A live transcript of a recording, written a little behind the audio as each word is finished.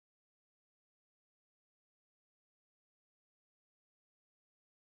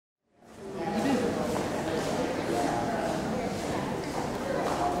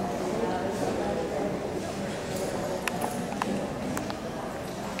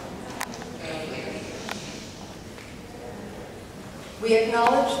We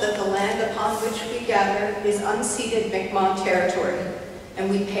acknowledge that the land upon which we gather is unceded Mi'kmaq territory,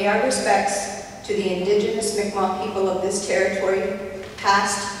 and we pay our respects to the Indigenous Mi'kmaq people of this territory,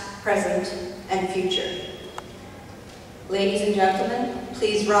 past, present, and future. Ladies and gentlemen,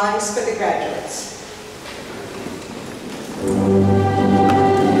 please rise for the graduates.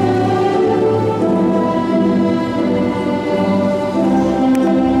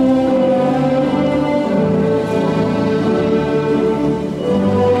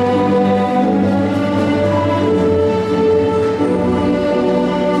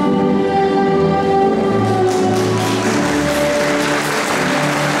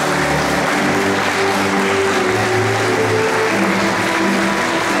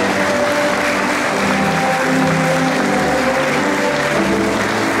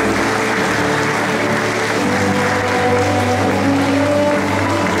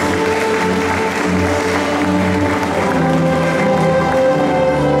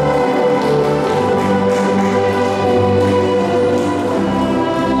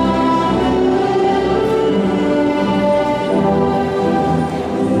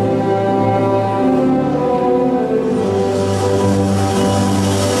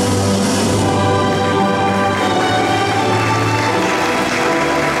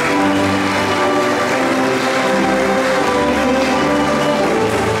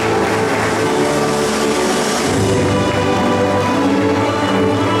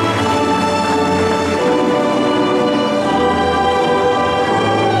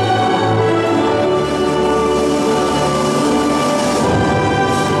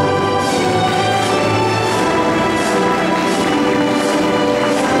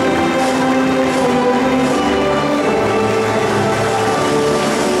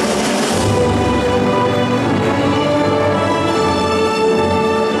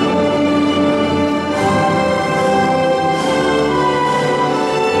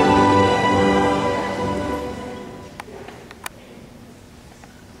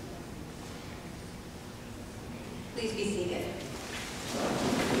 Please be seated.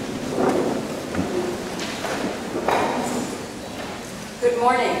 Good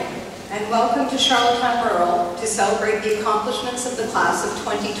morning, and welcome to Charlottetown Rural to celebrate the accomplishments of the class of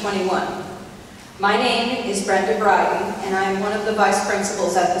 2021. My name is Brenda Bryden, and I am one of the vice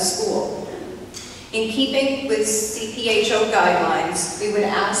principals at the school. In keeping with CPHO guidelines, we would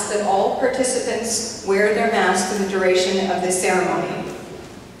ask that all participants wear their mask for the duration of this ceremony.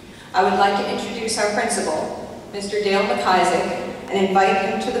 I would like to introduce our principal, Mr. Dale McIsaac, and invite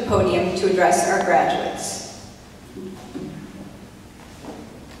him to the podium to address our graduates.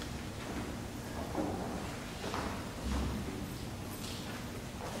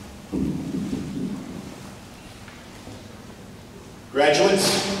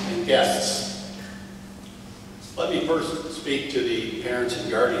 Graduates and guests, let me first speak to the parents and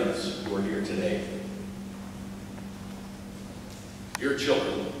guardians who are here today. Your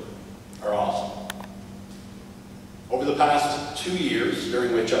children are awesome. Over the past 2 years,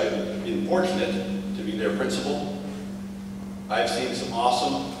 during which I've been fortunate to be their principal, I've seen some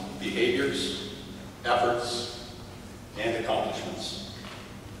awesome behaviors, efforts, and accomplishments.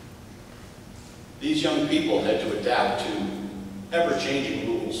 These young people had to adapt to ever-changing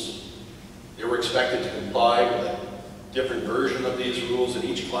rules. They were expected to comply with a different version of these rules in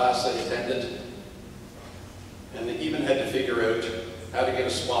each class they attended, and they even had to figure out how to get a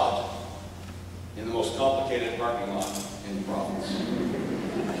spot in the most complicated parking lot in the province.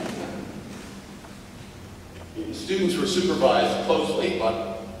 The students were supervised closely,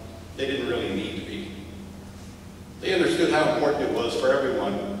 but they didn't really need to be. They understood how important it was for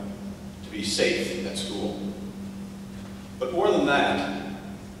everyone to be safe at school. But more than that,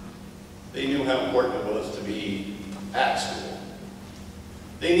 they knew how important it was to be at school.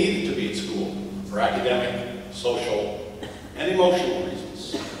 They needed to be at school for academic, social, and emotional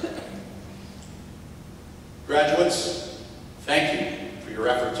reasons. Graduates, thank you for your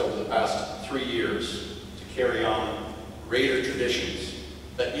efforts over the past 3 years to carry on greater traditions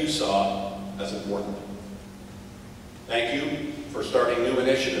that you saw as important. Thank you for starting new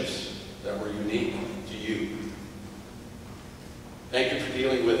initiatives that were unique to you. Thank you for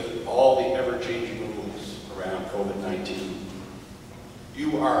dealing with all the ever-changing rules around COVID-19.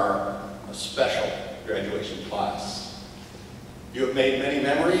 You are a special graduation class. You have made many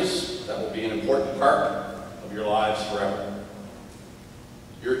memories that will be an important part of your lives forever.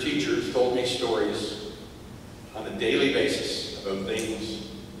 Your teachers told me stories on a daily basis about things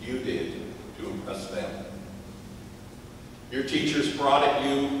you did to impress them. Your teachers prodded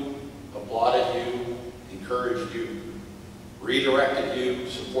you, applauded you, encouraged you, redirected you,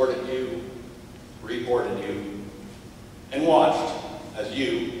 supported you, reported you, and watched as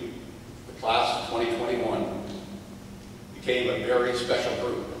you, the class of 2021, became a very special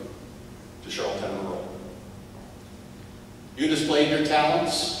group to Charlottetown Rural. You displayed your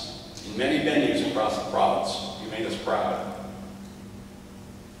talents in many venues across the province. You made us proud.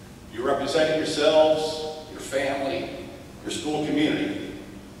 You represented yourselves, your family, your school community,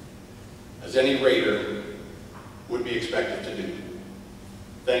 as any Raider would be expected to do.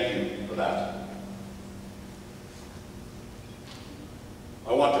 Thank you for that.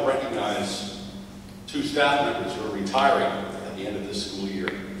 I want to recognize two staff members who are retiring at the end of this school year.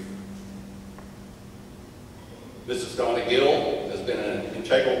 Mrs. Donna Gill has been an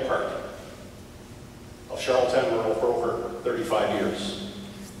integral part of Charlottetown Rural for over 35 years.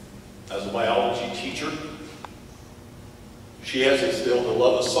 As a biology teacher, she has instilled a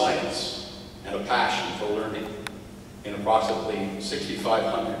love of science and a passion for learning in approximately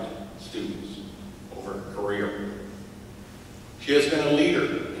 6,500 students over her career. She has been a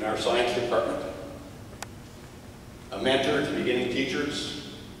leader in our science department, a mentor to beginning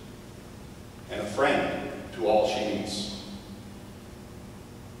teachers, and a friend to all she meets.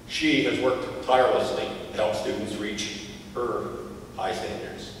 She has worked tirelessly to help students reach her high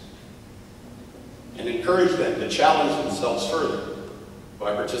standards and encourage them to challenge themselves further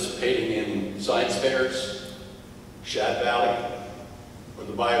by participating in science fairs, Shad Valley, or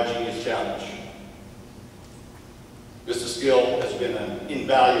the BioGenius Challenge. Mrs. Gill has been an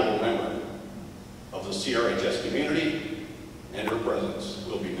invaluable member of the CRHS community, and her presence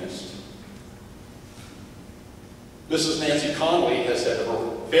will be missed. Mrs. Nancy Conley has had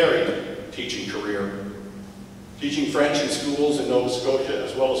a varied teaching career, teaching French in schools in Nova Scotia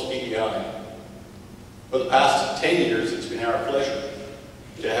as well as PEI. For the past 10 years, it's been our pleasure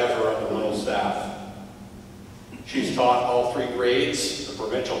to have her on the Rural staff. She's taught all 3 grades of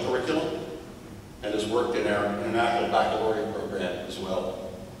provincial curriculum and has worked in our International Baccalaureate program as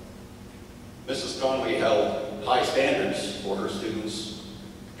well. Mrs. Conley held high standards for her students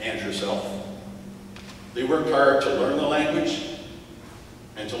and herself. They worked hard to learn the language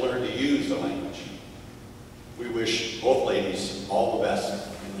and to learn to use the language. We wish both ladies all the best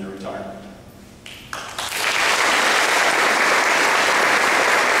in their retirement.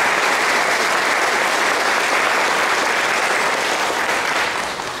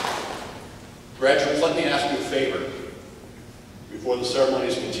 Graduates, let me ask you a favor before the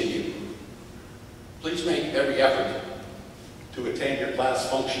ceremonies continue. Please make every effort to attend your class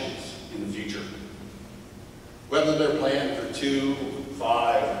functions in the future. Whether they're planned for 2,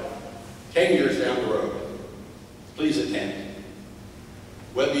 5, 10 years down the road, please attend.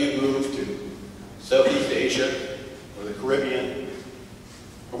 Whether you move to Southeast Asia or the Caribbean,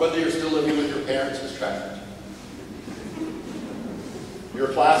 or whether you're still living with your parents in Stratford, your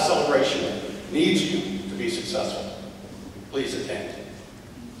class celebration needs you to be successful. Please attend.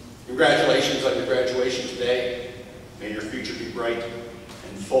 Congratulations on your graduation today. May your future be bright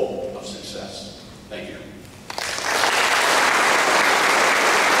and full of success. Thank you.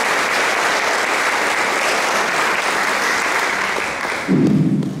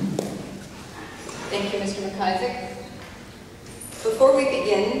 Thank you, Mr. McIsaac. Before we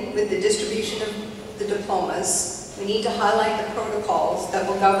begin with the distribution of the diplomas, we need to highlight the protocols that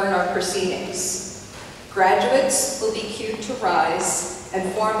will govern our proceedings. Graduates will be cued to rise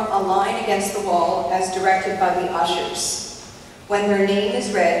and form a line against the wall as directed by the ushers. When their name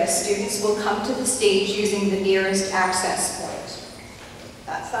is read, students will come to the stage using the nearest access point.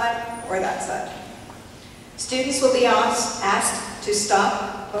 That side or that side. Students will be asked to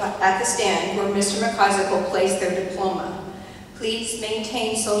stop at the stand where Mr. McIsaac will place their diploma. Please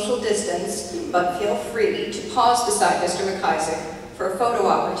maintain social distance, but feel free to pause beside Mr. McIsaac for a photo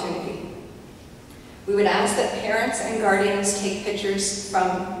opportunity. We would ask that parents and guardians take pictures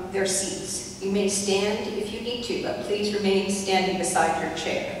from their seats. You may stand if you need to, but please remain standing beside your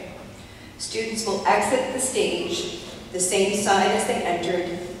chair. Students will exit the stage the same side as they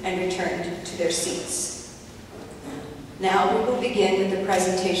entered and returned to their seats. Now we will begin with the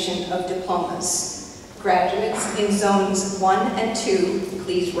presentation of diplomas. Graduates in zones 1 and 2,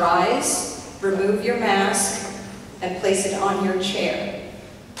 please rise, remove your mask, and place it on your chair.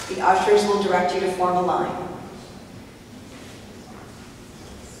 The ushers will direct you to form a line.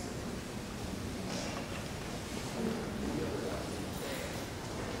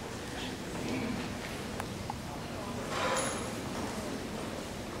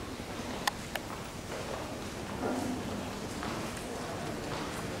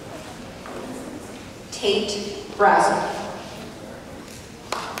 Tate Brazel.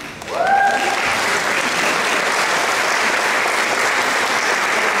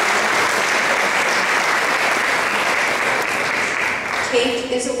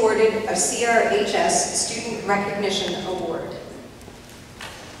 Faith is awarded a CRHS Student Recognition Award.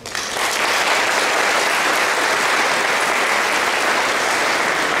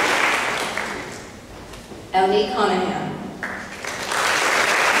 Ellie Conahan.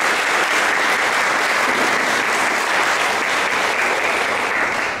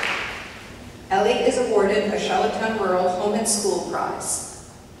 Ellie is awarded a Charlottetown Rural Home and School Prize.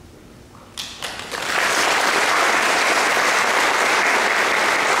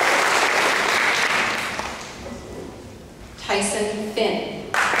 Tyson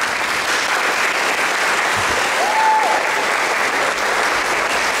Finn.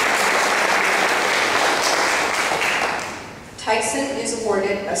 Tyson is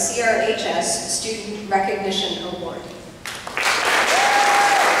awarded a CRHS Student Recognition Award.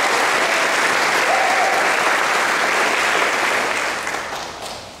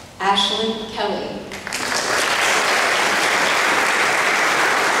 Ashlyn Kelly.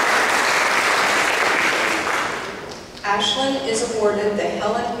 Ashlyn is awarded the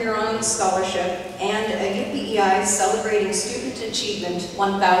Helen Huron Scholarship and a UPEI Celebrating Student Achievement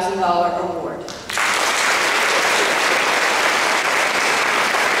 $1,000 award.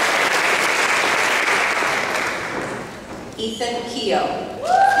 Ethan Keogh.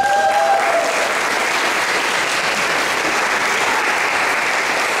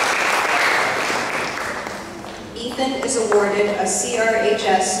 Ethan is awarded a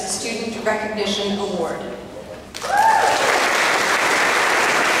CRHS Student Recognition Award.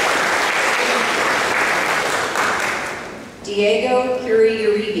 Diego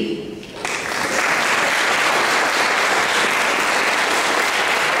Curie-Uribe.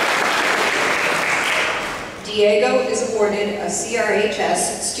 Diego is awarded a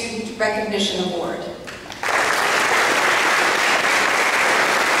CRHS Student Recognition Award.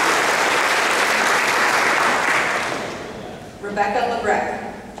 Rebecca Lebrecq.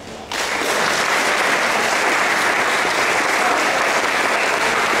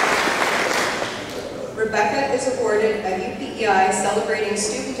 Rebecca is awarded a UPEI Celebrating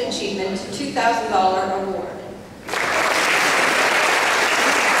Student Achievement $2,000 award.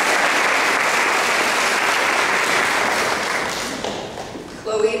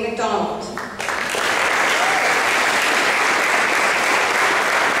 Chloe McDonald.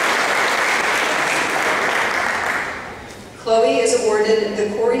 Chloe is awarded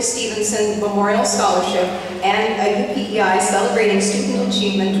the Corey Stevenson Memorial Scholarship and a UPEI Celebrating Student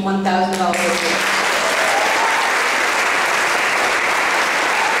Achievement $1,000 award.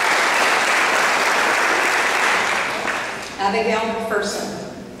 Abigail McPherson.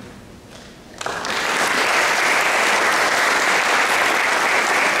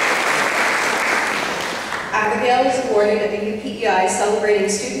 Abigail is awarded a UPEI Celebrating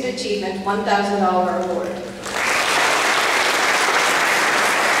Student Achievement $1,000 award.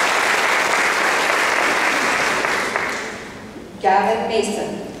 Gavin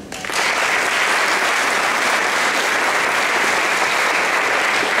Mason.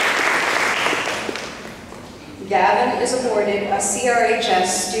 Gavin is awarded a CRHS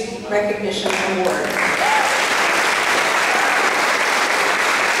Student Recognition Award.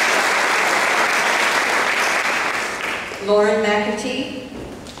 Lauren McEntee.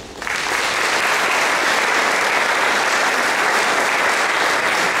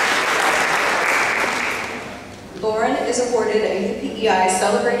 Lauren is awarded a UPEI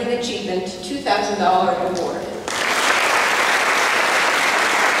Celebrating Achievement $2,000 award.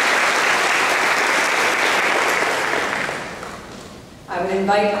 I would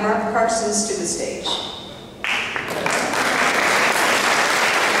invite Mark Parsons to the stage.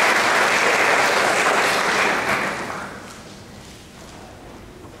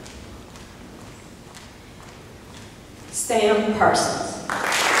 Sam Parsons.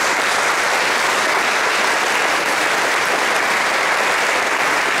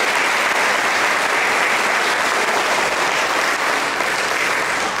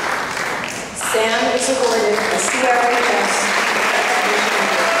 Sam is awarded a CRHS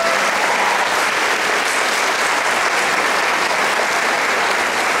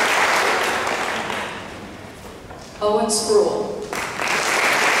Owen Spruill.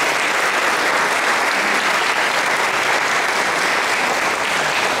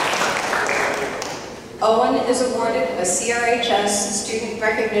 Owen is awarded a CRHS Student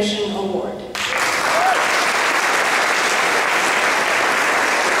Recognition Award.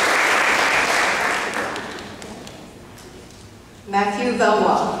 Matthew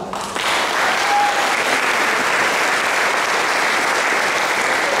Velwa.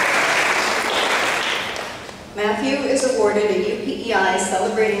 Matthew is awarded a UPEI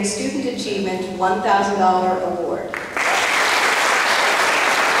Celebrating Student Achievement $1,000 award.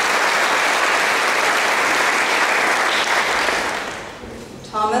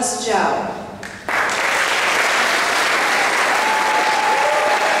 Thomas Zhao.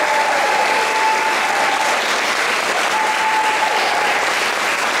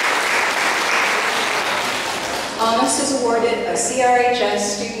 Thomas is awarded a CRHS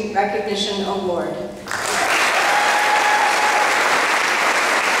Student Recognition Award.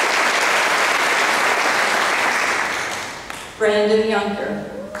 Brandon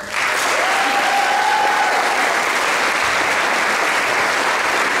Yunker.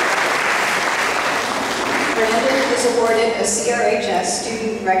 Brandon is awarded a CRHS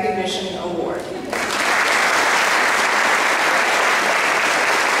Student Recognition Award.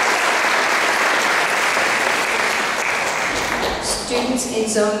 Students in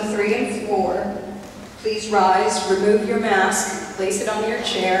Zone 3 and 4, please rise, remove your mask, place it on your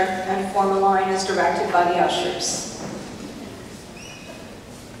chair, and form a line as directed by the ushers.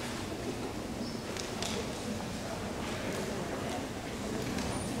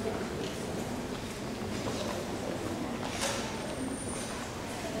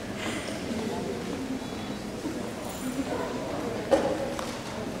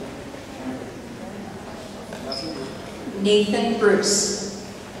 Nathan Bruce.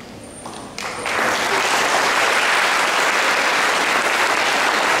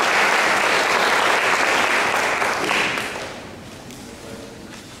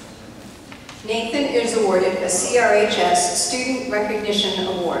 Nathan is awarded a CRHS Student Recognition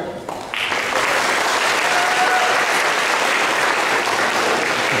Award.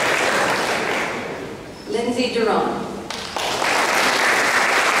 Lindsay Duran.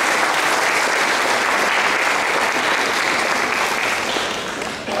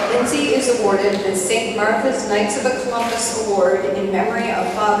 Lindsay is awarded the St. Martha's Knights of Columbus Award in memory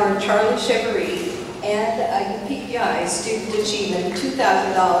of Father Charlie Chevry and a UPPI Student Achievement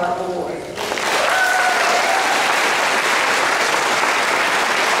 $2,000 award.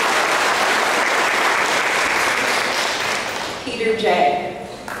 Peter J.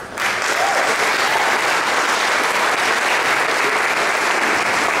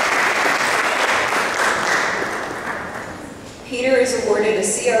 Peter is awarded a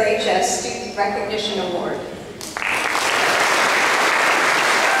CRHS Student Recognition Award.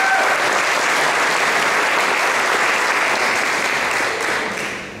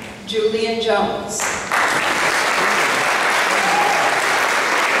 Julian Jones.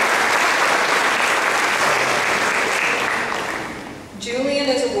 Julian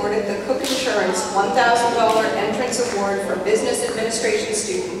is awarded the Cook Insurance $1,000 Entrance Award for Business Administration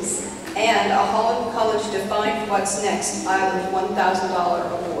students and a Holland College Defined What's Next Island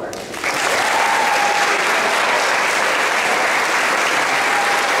 $1,000 award.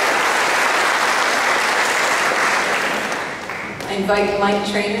 I invite Mike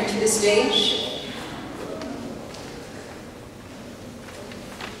Trainer to the stage.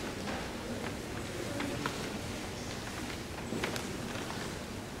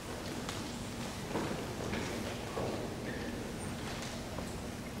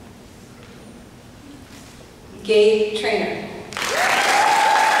 Gabe Trainer.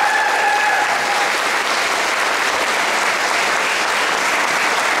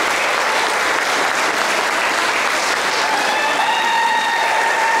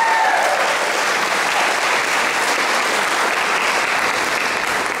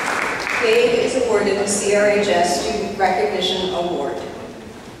 Gabe is awarded a CRHS Student Recognition Award.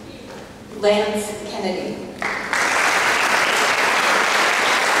 Lance Kennedy.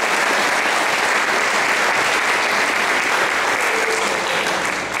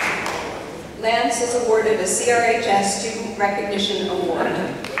 Lance is awarded a CRHS Student Recognition Award.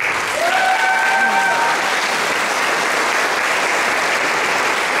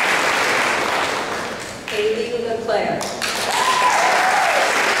 Haley LeClaire.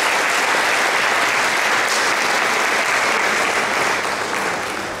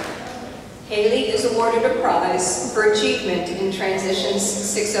 Haley is awarded a prize for achievement in Transitions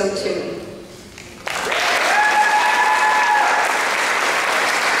 602.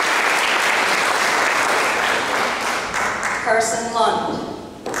 Carson Lund.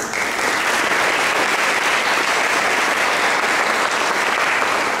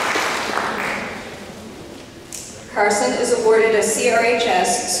 Carson is awarded a CRHS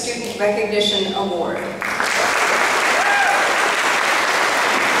Student Recognition Award.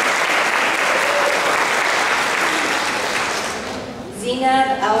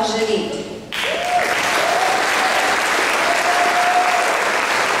 Zinab Al-Janid.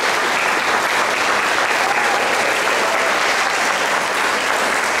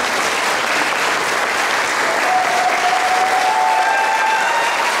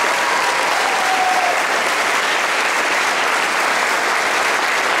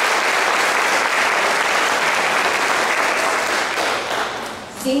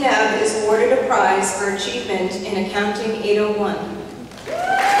 CNAB is awarded a prize for achievement in Accounting 801.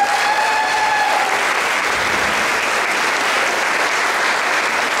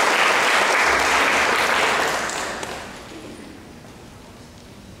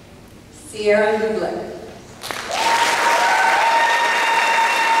 Sierra Lublin.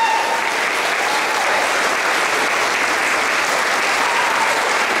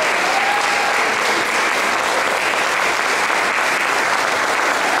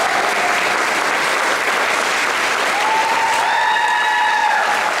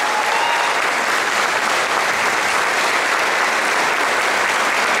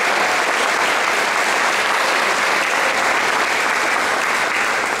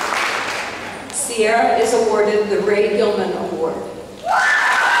 Sierra is awarded the Ray Gilman Award.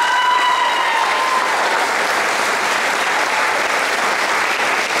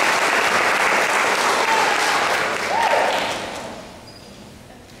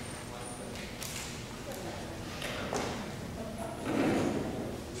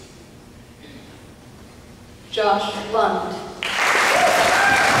 Josh Lund.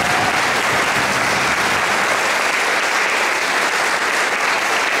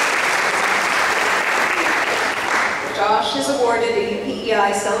 Josh is awarded a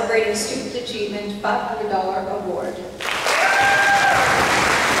UPEI Celebrating Student Achievement $500 award.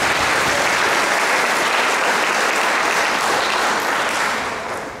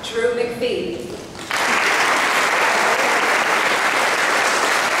 Drew McPhee.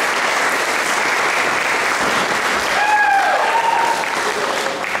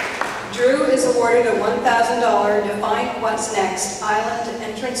 Drew is awarded a $1,000 Define What's Next Island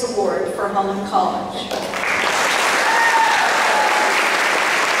Entrance Award for Holland College.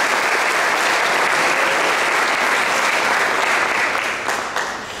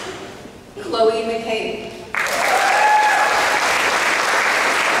 Chloe McCabe.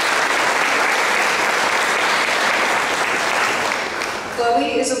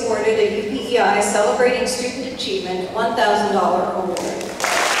 Chloe is awarded a UPEI Celebrating Student Achievement $1,000 award.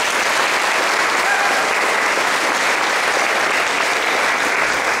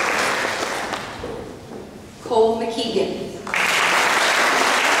 Cole McKeegan.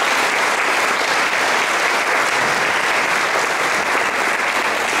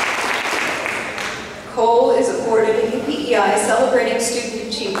 Cole is awarded a UPEI Celebrating Student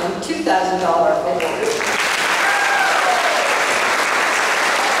Achievement $2,000 award.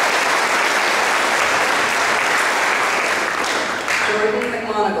 Jordan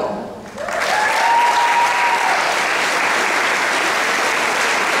McMonigal.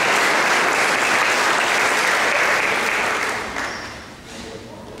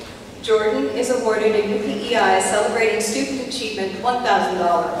 Jordan is awarded a UPEI Celebrating Student Achievement $1,000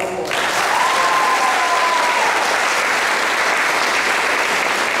 award.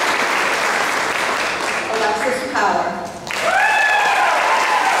 Alexis Power.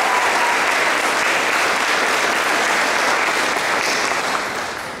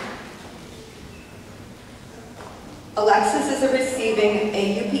 Alexis is receiving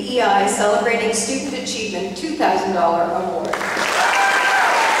a UPEI Celebrating Student Achievement $2,000 award.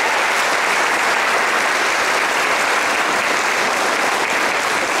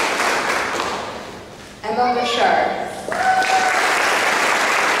 Emma Bouchard.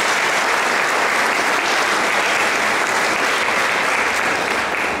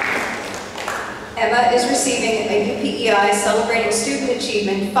 Emma is receiving a UPEI Celebrating Student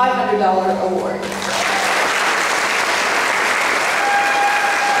Achievement $500 award.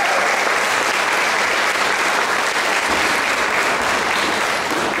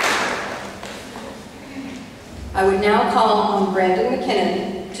 I would now call on Brandon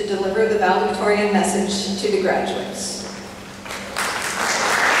McKinnon to deliver the valedictorian message to the graduates.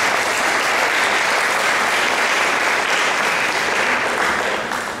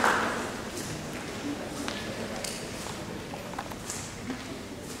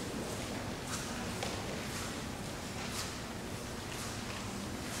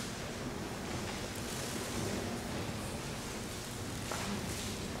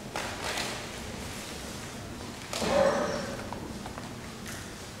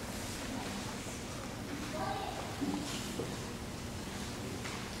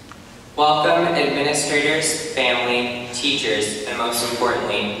 Welcome, administrators, family, teachers, and most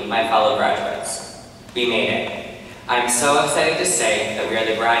importantly, my fellow graduates. We made it. I'm so excited to say that we are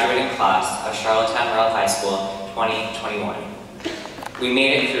the graduating class of Charlottetown Rural High School 2021. We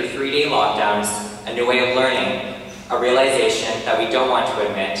made it through 3-day lockdowns, a new way of learning, a realization that we don't want to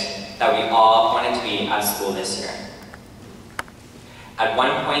admit that we all wanted to be at school this year. At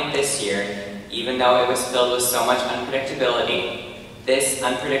one point this year, even though it was filled with so much unpredictability, This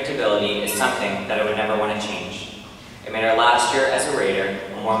unpredictability is something that I would never want to change. It made our last year as a Raider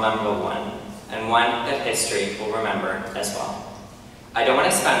a more memorable one, and one that history will remember as well. I don't want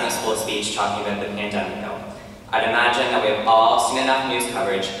to spend this whole speech talking about the pandemic though. I'd imagine that we have all seen enough news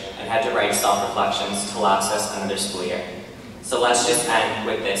coverage and had to write self-reflections to last us another school year. So let's just end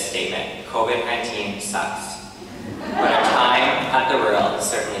with this statement: COVID-19 sucks. But our time at the Rural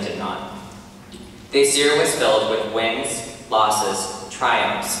certainly did not. This year was filled with wins, losses,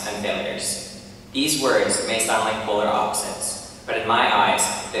 triumphs, and failures. These words may sound like polar opposites, but in my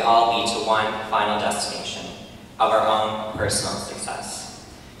eyes, they all lead to one final destination: of our own personal success.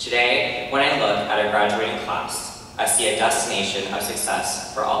 Today, when I look at our graduating class, I see a destination of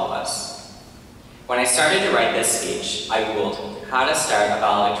success for all of us. When I started to write this speech, I Googled how to start a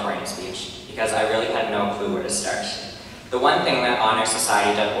valedictorian speech, because I really had no clue where to start. The one thing that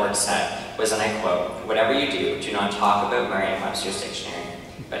HonorSociety.org said was, and I quote, "Whatever you do, do not talk about Merriam-Webster's dictionary."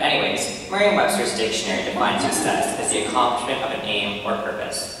 But anyways, Merriam-Webster's dictionary defines success as the accomplishment of an aim or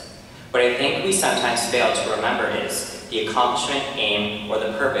purpose. What I think we sometimes fail to remember is the accomplishment, aim, or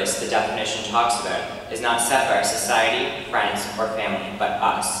the purpose the definition talks about is not set by our society, friends, or family, but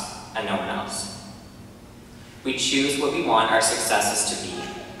us, and no one else. We choose what we want our successes to be,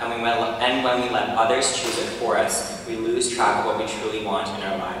 and when we let others choose it for us, we lose track of what we truly want in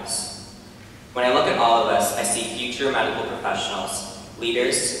our lives. When I look at all of us, I see future medical professionals,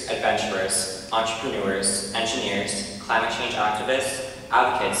 leaders, adventurers, entrepreneurs, engineers, climate change activists,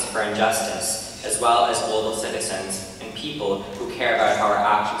 advocates for injustice, as well as global citizens and people who care about how our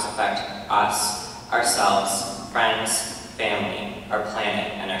actions affect us, ourselves, friends, family, our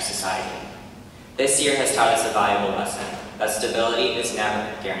planet, and our society. This year has taught us a valuable lesson, that stability is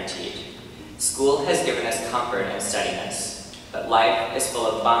never guaranteed. School has given us comfort and steadiness, but life is full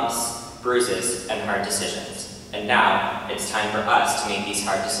of bumps, bruises, and hard decisions. And now, it's time for us to make these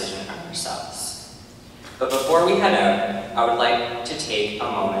hard decisions on ourselves. But before we head out, I would like to take a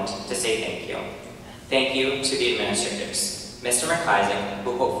moment to say thank you. Thank you to the administrators. Mr. McIsaac,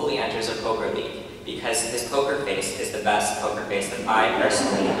 who hopefully enters a poker league, because his poker face is the best poker face that I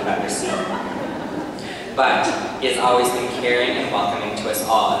personally have ever seen. But he has always been caring and welcoming to us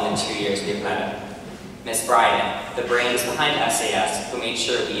all in the 2 years we've met him. Ms. Bryden, the brains behind SAS, who made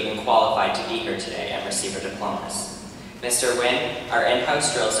sure we even qualified to be here today and receive our diplomas. Mr. Wynn, our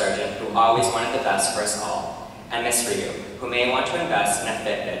in-house drill sergeant, who always wanted the best for us all. And Ms. Ryu, who may want to invest in a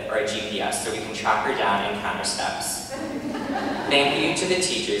Fitbit or a GPS so we can track her down and count her steps. Thank you to the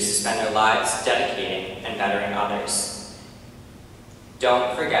teachers who spend their lives dedicating and bettering others.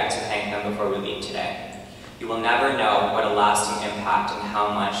 Don't forget to thank them before we leave today. You will never know what a lasting impact and how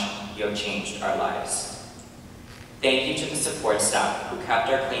much you have changed our lives. Thank you to the support staff who kept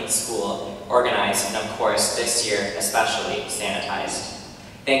our clean school organized and, of course, this year especially, sanitized.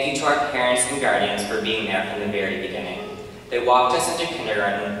 Thank you to our parents and guardians for being there from the very beginning. They walked us into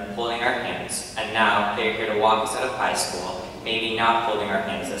kindergarten holding our hands, and now they are here to walk us out of high school, maybe not holding our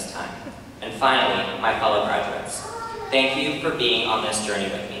hands this time. And finally, my fellow graduates, thank you for being on this journey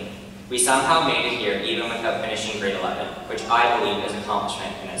with me. We somehow made it here even without finishing grade 11, which I believe is an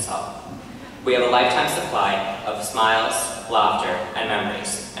accomplishment in itself. We have a lifetime supply of smiles, laughter, and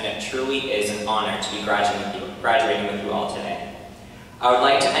memories, and it truly is an honor to be graduating with you all today. I would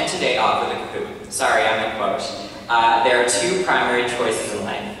like to end today off with a quote. Sorry, I'm a quote. There are two primary choices in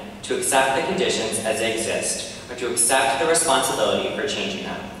life: to accept the conditions as they exist, or to accept the responsibility for changing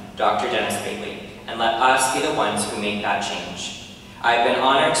them. Dr. Dennis Waitley, and let us be the ones who make that change. I have been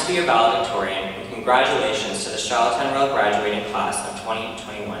honored to be your valedictorian, and congratulations to the Charlottetown Rural graduating class of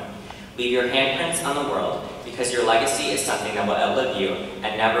 2021. Leave your handprints on the world, because your legacy is something that will outlive you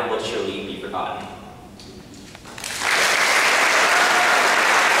and never will truly be forgotten.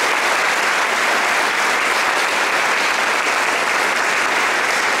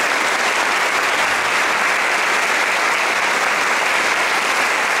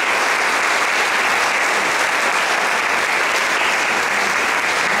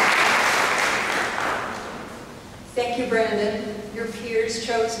 Thank you, Brandon. Your peers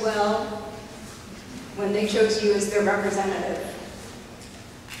chose well when they chose you as their representative.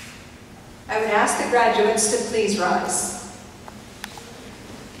 I would ask the graduates to please rise.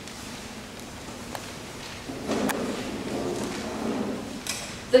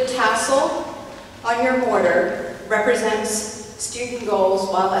 The tassel on your mortar represents student goals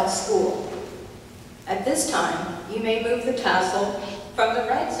while at school. At this time, you may move the tassel from the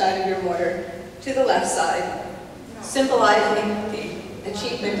right side of your mortar to the left side, symbolizing the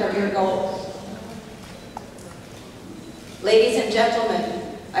achievement of your goals. Ladies and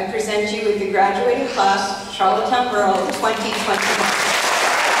gentlemen, I present you with the graduating class Charlottetown Borough 2021.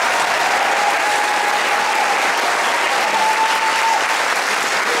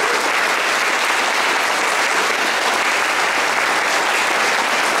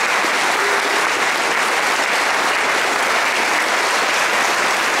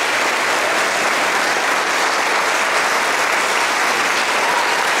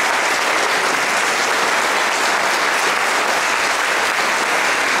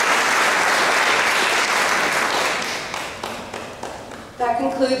 That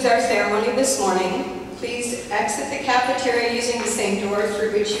concludes our ceremony this morning. Please exit the cafeteria using the same door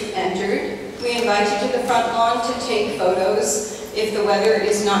through which you entered. We invite you to the front lawn to take photos. If the weather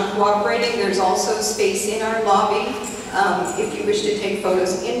is not cooperating, there's also space in our lobby if you wish to take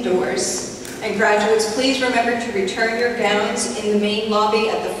photos indoors. And graduates, please remember to return your gowns in the main lobby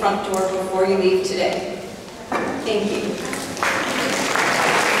at the front door before you leave today. Thank you.